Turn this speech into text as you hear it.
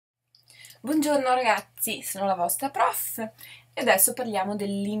Buongiorno ragazzi, sono la vostra prof e adesso parliamo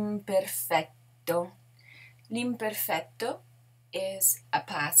dell'imperfetto. L'imperfetto is a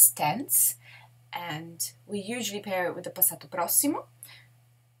past tense and we usually pair it with the passato prossimo.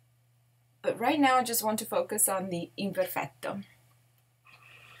 But right now I just want to focus on the imperfetto.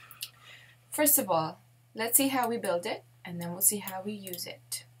 First of all, let's see how we build it and then we'll see how we use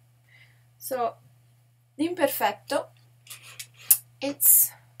it. So, l'imperfetto, it's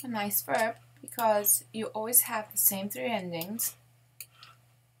a nice verb because you always have the same three endings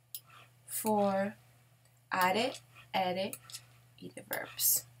for are, ere, ide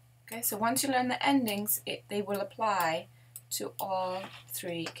verbs. Okay, so once you learn the endings, they will apply to all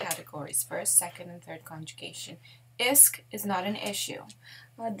three categories, first, second, and third conjugation. Isk is not an issue.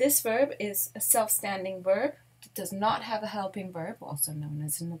 This verb is a self-standing verb. It does not have a helping verb, also known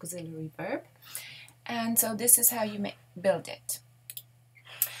as an auxiliary verb. And so this is how you build it.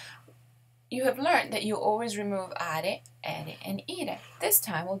 You have learned that you always remove are, ere, and ire. This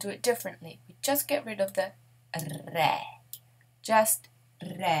time we'll do it differently. We just get rid of the re. Just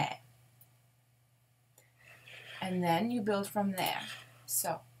re. And then you build from there.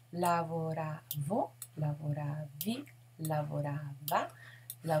 So, lavoravo, lavoravi, lavorava,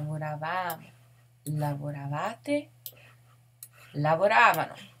 lavoravamo, lavoravate,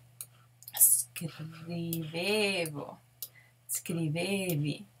 lavoravano. Scrivevo,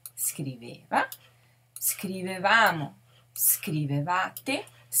 scrivevi, scriveva, scrivevamo, scrivevate,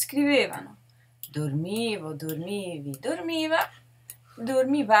 scrivevano. Dormivo, dormivi, dormiva,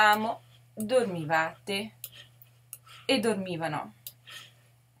 dormivamo, dormivate e dormivano.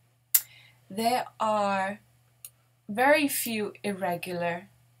 There are very few irregular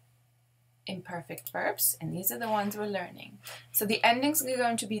imperfect verbs, and these are the ones we're learning. So the endings are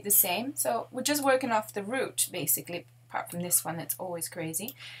going to be the same, so we're just working off the root, basically, apart from this one that's always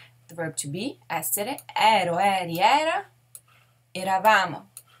crazy. The verb to be, essere, ero, eri, era, eravamo,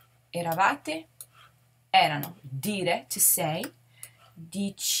 eravate, erano, dire, to say,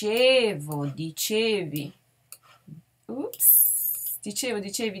 dicevo, dicevi, dicevo,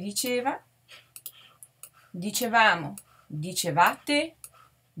 dicevi, diceva, dicevamo, dicevate,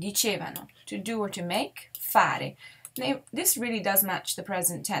 dicevano, to do or to make, fare. Now, this really does match the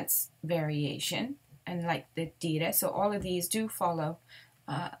present tense variation, and like the dire, so all of these do follow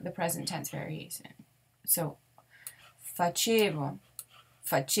the present tense variation. So, facevo,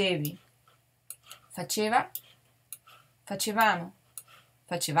 facevi, faceva, facevamo,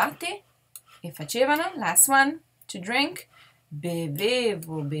 facevate, e facevano. Last one, to drink,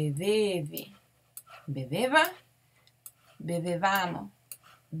 bevevo, bevevi, beveva, bevevamo,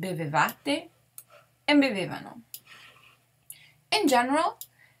 bevevate, and bevevano. In general,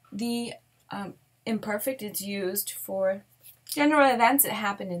 the imperfect is used for general events that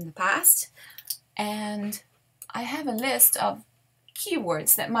happened in the past, and I have a list of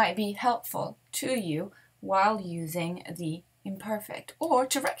keywords that might be helpful to you while using the imperfect, or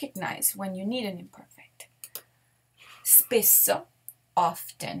to recognize when you need an imperfect. Spesso,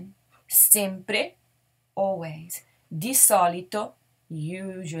 often, sempre, always, di solito,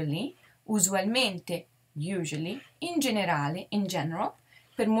 usually, usualmente, usually, in generale, in general,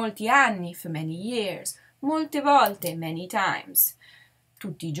 per molti anni, for many years, molte volte, many times,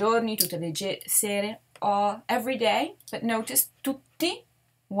 tutti i giorni, tutte le sere, all, every day, but notice tutti,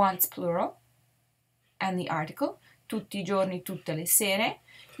 once plural, and the article, tutti i giorni, tutte le sere,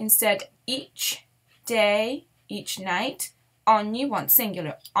 instead each day, each night, ogni, once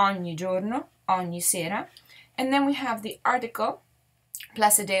singular, ogni giorno, ogni sera, and then we have the article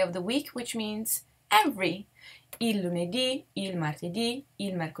plus a day of the week, which means every. Il lunedì, il martedì,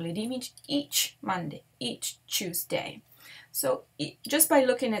 il mercoledì means each Monday, each Tuesday. So just by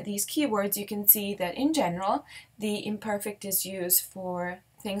looking at these keywords, you can see that in general, the imperfect is used for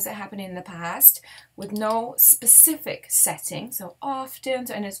things that happen in the past with no specific setting. So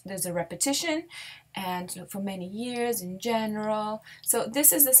often, and there's a repetition, and for many years in general. So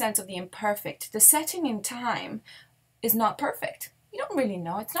this is the sense of the imperfect. The setting in time is not perfect. You don't really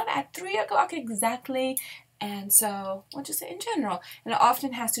know. It's not at 3 o'clock exactly. And so we'll just say in general. And it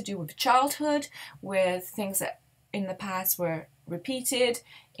often has to do with childhood, with things that in the past were repeated,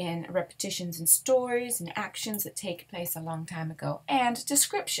 in repetitions in stories and actions that take place a long time ago, and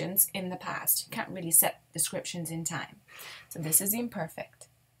descriptions in the past. You can't really set descriptions in time. So this is the imperfect.